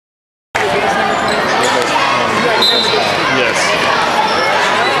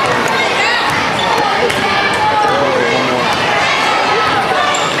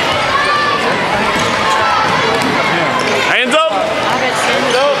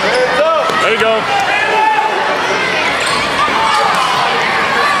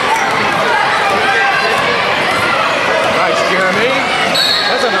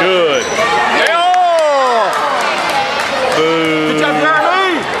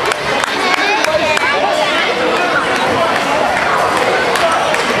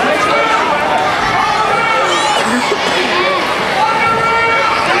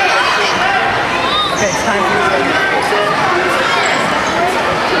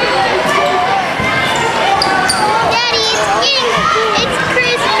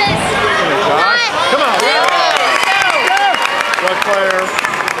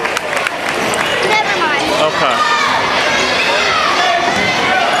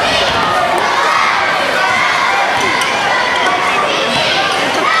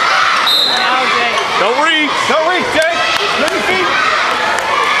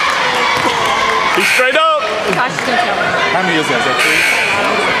is that? Is that three?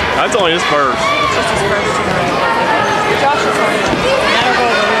 That's only his first. It's just his first. Josh is on it. That'll go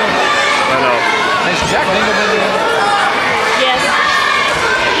over here. I know. Has Jack Dingle been in? Yes.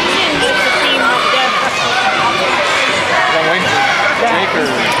 He's in with the team up there. I'm waiting for Jake or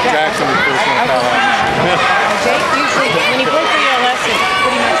Jackson to first one to foul out. Jake usually, when he plays for ELS, it's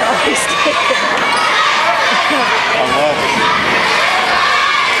pretty much always taken. I love it.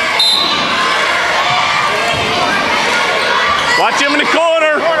 Watch him in the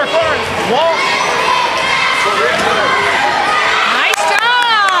corner. Corner. Wall. Nice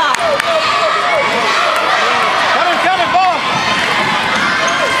job. Coming, ball.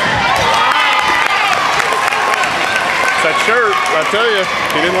 It's that shirt. I tell you,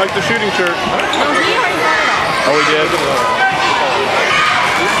 he didn't like the shooting shirt. Oh, he already got it off. Oh, he did?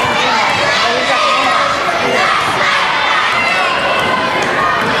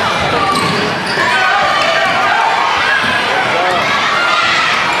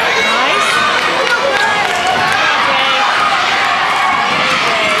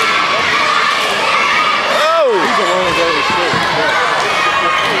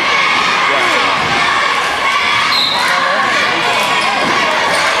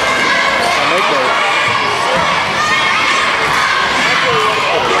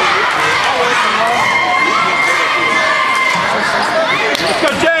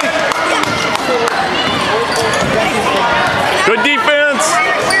 Good defense.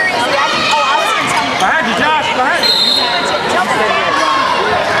 Where is he? I was going to tell him. Behind you, Josh. Behind you.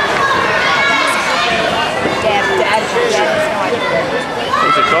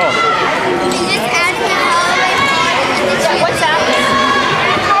 What's it called? What's that?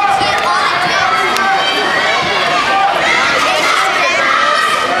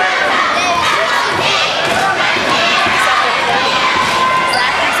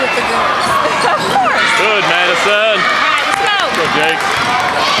 Good, Madison. Alright, let's go. Go, Jake.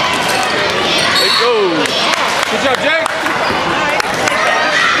 Let's go. Good job, Jake.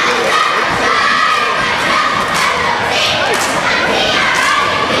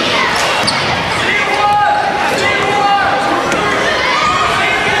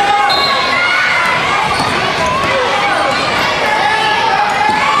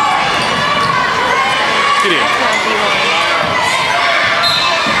 Get in.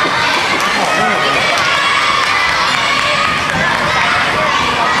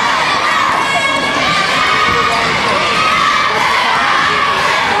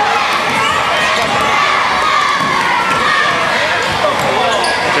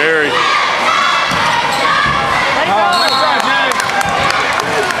 Terry.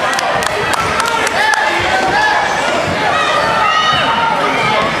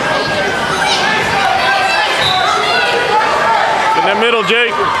 Get in that middle,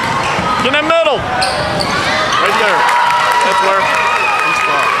 Jake. Get in that middle. Right there. That's where.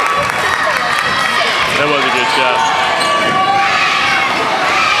 That was a good shot.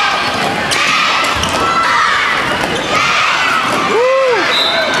 Woo!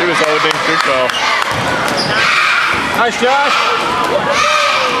 He was holding. Good call. Nice, Josh.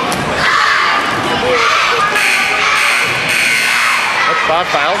 That's 5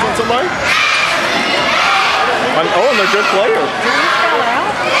 fouls on somebody? Oh, and they're good players.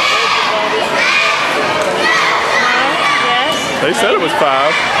 Yes. They said it was 5. 5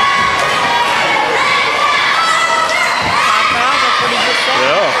 fouls, that's what he just said.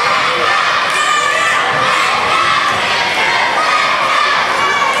 Yeah.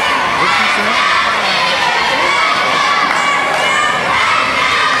 What's he saying?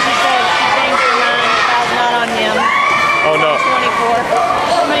 She said she changed her mind. Foul's not on him. Oh, no.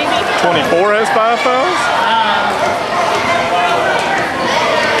 24, maybe? 24 has 5 fouls? I